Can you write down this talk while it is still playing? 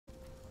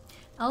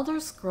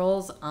Elder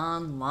Scrolls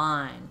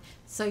Online.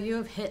 So you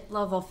have hit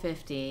level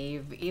 50,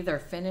 you've either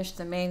finished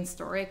the main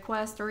story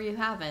quest or you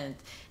haven't,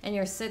 and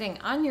you're sitting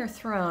on your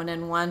throne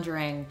and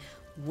wondering,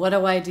 what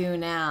do I do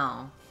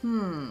now?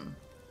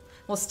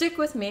 Well, stick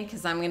with me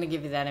because I'm going to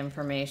give you that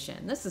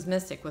information. This is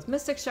Mystic with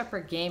Mystic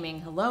Shepherd Gaming.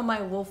 Hello,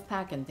 my wolf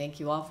pack, and thank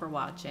you all for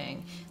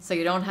watching. So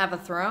you don't have a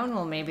throne?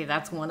 Well, maybe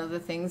that's one of the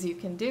things you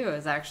can do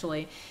is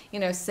actually,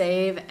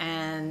 save.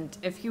 And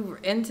if you're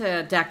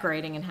into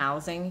decorating and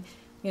housing,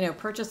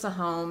 purchase a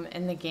home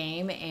in the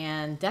game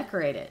and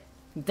decorate it.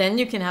 Then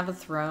you can have a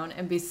throne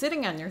and be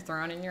sitting on your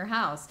throne in your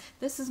house.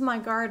 This is my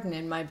garden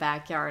in my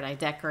backyard. I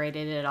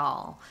decorated it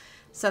all.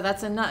 So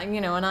that's an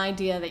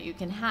idea that you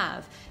can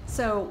have.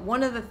 So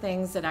one of the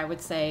things that I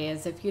would say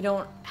is if you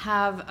don't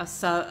have a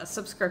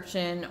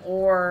subscription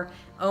or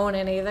own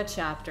any of the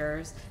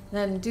chapters,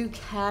 then do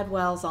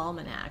Cadwell's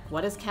Almanac.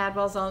 What is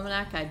Cadwell's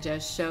Almanac? I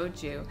just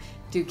showed you.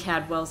 Do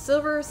Cadwell's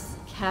Silver,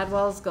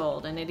 Cadwell's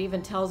Gold, and it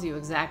even tells you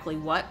exactly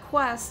what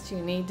quest you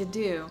need to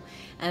do.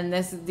 And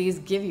these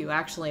give you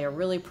actually a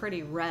really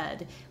pretty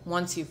red,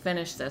 once you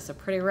finish this, a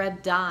pretty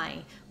red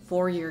dye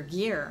for your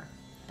gear.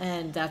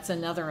 And that's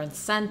another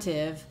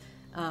incentive,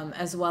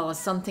 as well as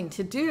something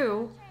to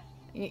do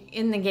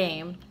in the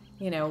game.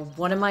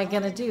 What am I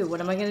going to do? What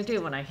am I going to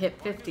do when I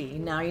hit 50?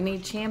 Now you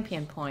need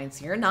champion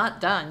points. You're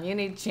not done. You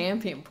need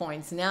champion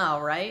points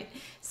now, right?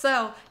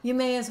 So you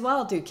may as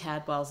well do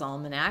Cadwell's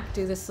Almanac,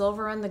 do the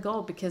silver and the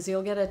gold, because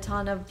you'll get a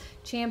ton of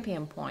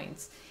champion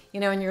points.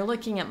 And you're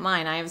looking at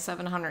mine, I have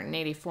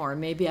 784.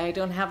 Maybe I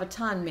don't have a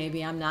ton,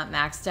 maybe I'm not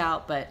maxed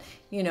out, but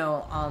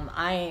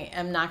I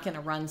am not going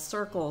to run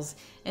circles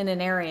in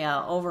an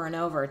area over and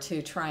over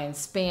to try and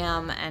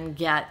spam and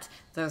get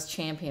those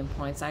champion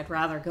points. I'd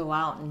rather go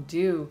out and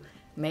do,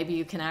 maybe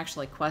you can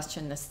actually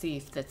question the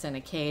thief that's in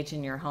a cage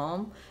in your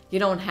home. You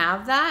don't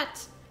have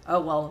that?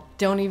 Oh, well,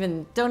 don't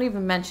even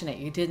mention it.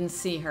 You didn't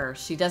see her.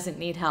 She doesn't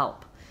need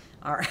help.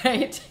 All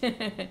right.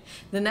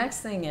 The next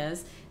thing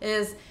is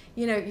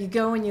you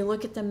go and you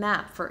look at the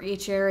map for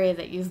each area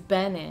that you've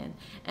been in,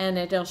 and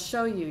it'll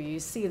show you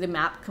see the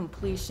map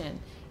completion.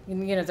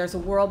 There's a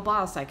world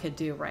boss I could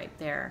do right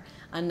there.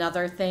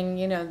 Another thing,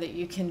 that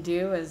you can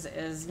do is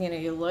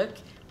you look,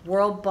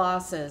 world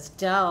bosses,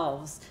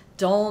 delves,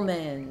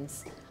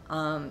 dolmens,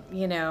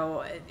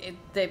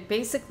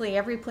 basically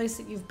every place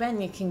that you've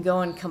been, you can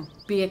go and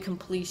be a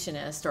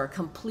completionist or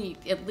complete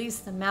at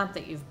least the map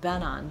that you've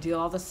been on, do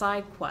all the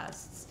side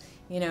quests.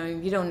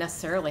 You don't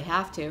necessarily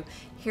have to.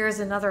 Here's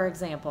another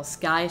example,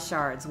 sky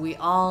shards. We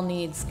all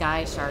need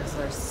sky shards.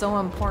 They're so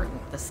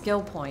important, the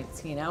skill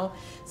points,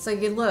 So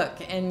you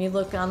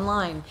look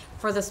online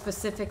for the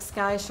specific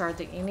sky shard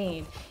that you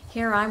need.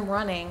 Here I'm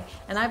running,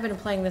 and I've been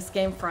playing this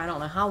game for I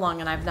don't know how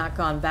long, and I've not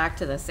gone back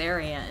to this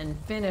area and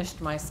finished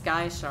my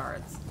sky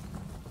shards.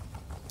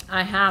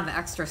 I have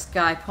extra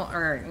skill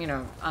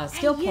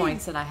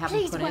points that I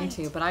haven't put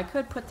into, but I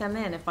could put them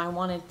in if I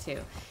wanted to.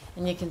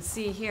 And you can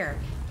see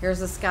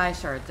here's a sky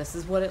shard. This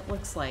is what it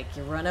looks like.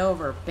 You run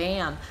over,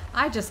 bam.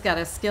 I just got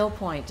a skill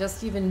point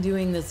just even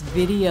doing this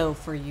video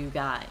for you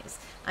guys.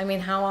 I mean,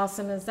 how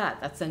awesome is that?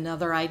 That's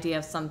another idea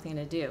of something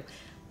to do.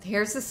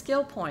 Here's the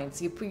skill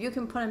points. You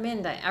can put them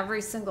into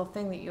every single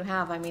thing that you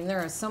have. I mean, there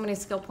are so many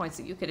skill points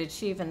that you could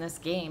achieve in this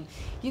game.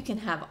 You can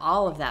have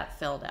all of that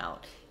filled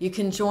out. You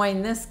can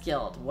join this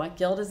guild. What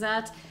guild is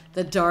that?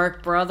 The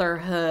Dark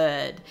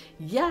Brotherhood.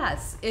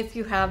 Yes, if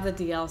you have the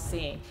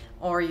DLC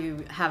or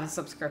you have a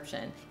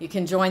subscription. You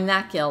can join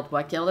that guild.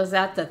 What guild is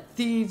that? The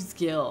Thieves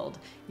Guild.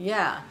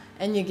 Yeah,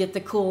 and you get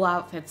the cool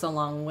outfits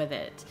along with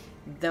it.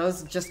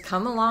 Those just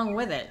come along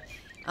with it.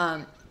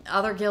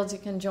 Other guilds you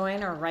can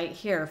join are right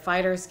here.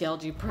 Fighters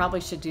Guild, you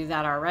probably should do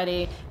that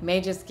already.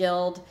 Mages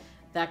Guild,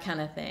 that kind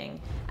of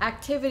thing.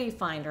 Activity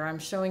Finder, I'm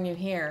showing you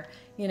here.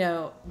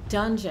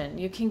 Dungeon.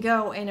 You can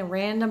go in a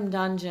random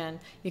dungeon.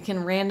 You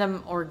can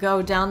random or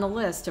go down the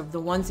list of the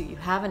ones that you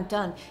haven't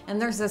done.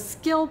 And there's a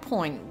skill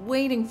point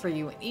waiting for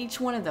you in each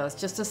one of those.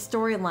 Just a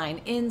storyline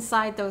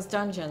inside those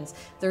dungeons.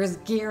 There's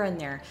gear in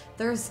there.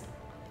 There's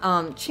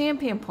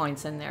champion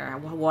points in there.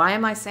 Why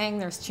am I saying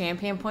there's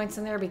champion points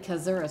in there?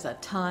 Because there is a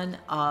ton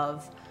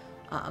of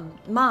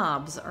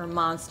mobs or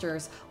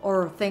monsters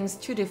or things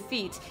to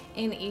defeat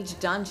in each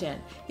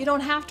dungeon. You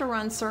don't have to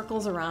run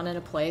circles around in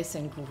a place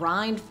and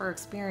grind for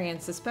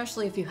experience,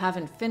 especially if you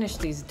haven't finished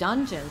these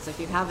dungeons. If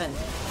you haven't,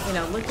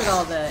 look at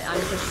all the, I'm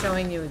just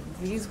showing you,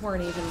 these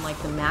weren't even like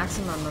the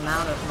maximum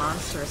amount of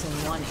monsters in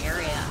one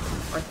area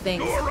or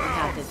things that you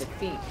had to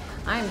defeat.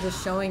 I'm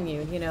just showing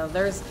you,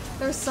 there's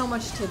so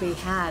much to be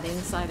had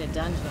inside a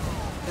dungeon.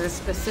 There's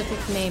specific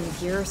name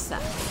gear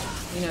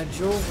sets,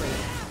 jewelry,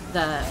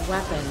 the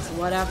weapons,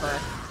 whatever.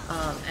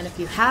 And if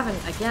you haven't,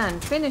 again,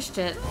 finished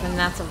it, then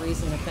that's a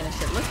reason to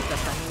finish it. Look at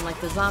this. I mean, like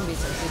the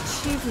zombies,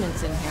 there's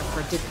achievements in here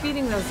for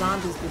defeating those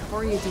zombies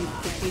before you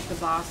defeat the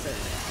bosses.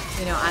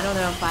 I don't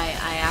know if I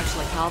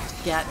actually helped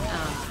get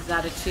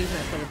that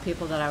achievement for the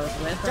people that I was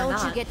with or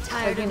not. Don't you get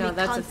tired of me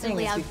that's the thing,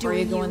 is before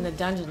you go in the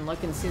dungeon,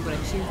 look and see what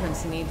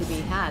achievements need to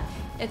be had.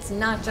 It's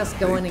not just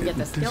go in and get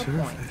the skill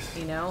point,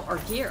 or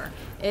gear.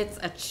 It's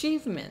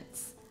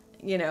achievements.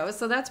 you know,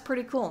 so that's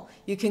pretty cool.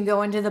 You can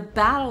go into the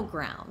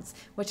battlegrounds,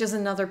 which is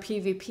another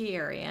PvP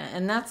area,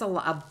 and that's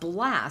a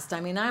blast.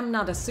 I mean, I'm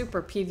not a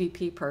super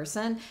PvP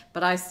person,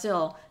 but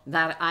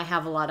I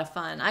have a lot of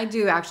fun. I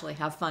do actually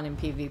have fun in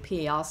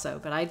PvP also,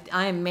 but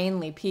I am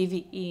mainly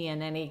PvE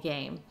in any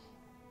game.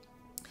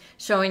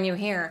 Showing you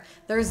here,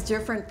 there's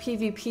different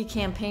PvP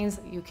campaigns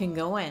that you can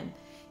go in,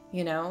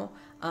 you know,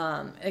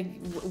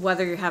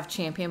 whether you have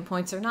champion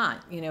points or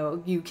not. You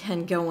know, you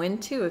can go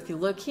into, if you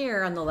look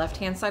here on the left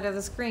hand side of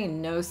the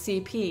screen, no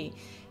CP,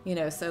 you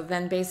know, so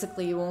then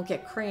basically you won't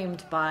get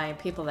creamed by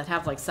people that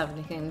have like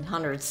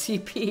 1700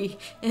 CP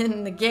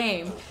in the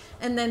game.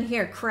 And then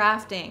here,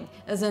 crafting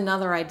is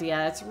another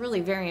idea. It's really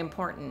very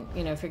important,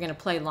 you know, if you're going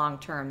to play long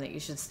term, that you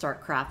should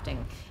start crafting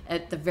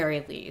at the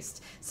very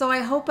least. So I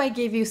hope I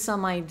gave you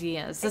some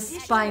ideas.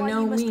 This by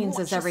no means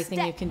is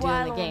everything you can do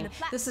in the game.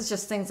 This is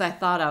just things I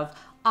thought of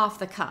off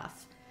the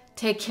cuff.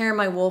 Take care,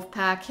 my wolf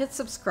pack. Hit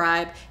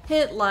subscribe,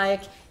 hit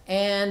like,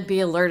 and be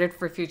alerted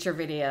for future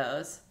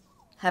videos.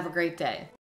 Have a great day.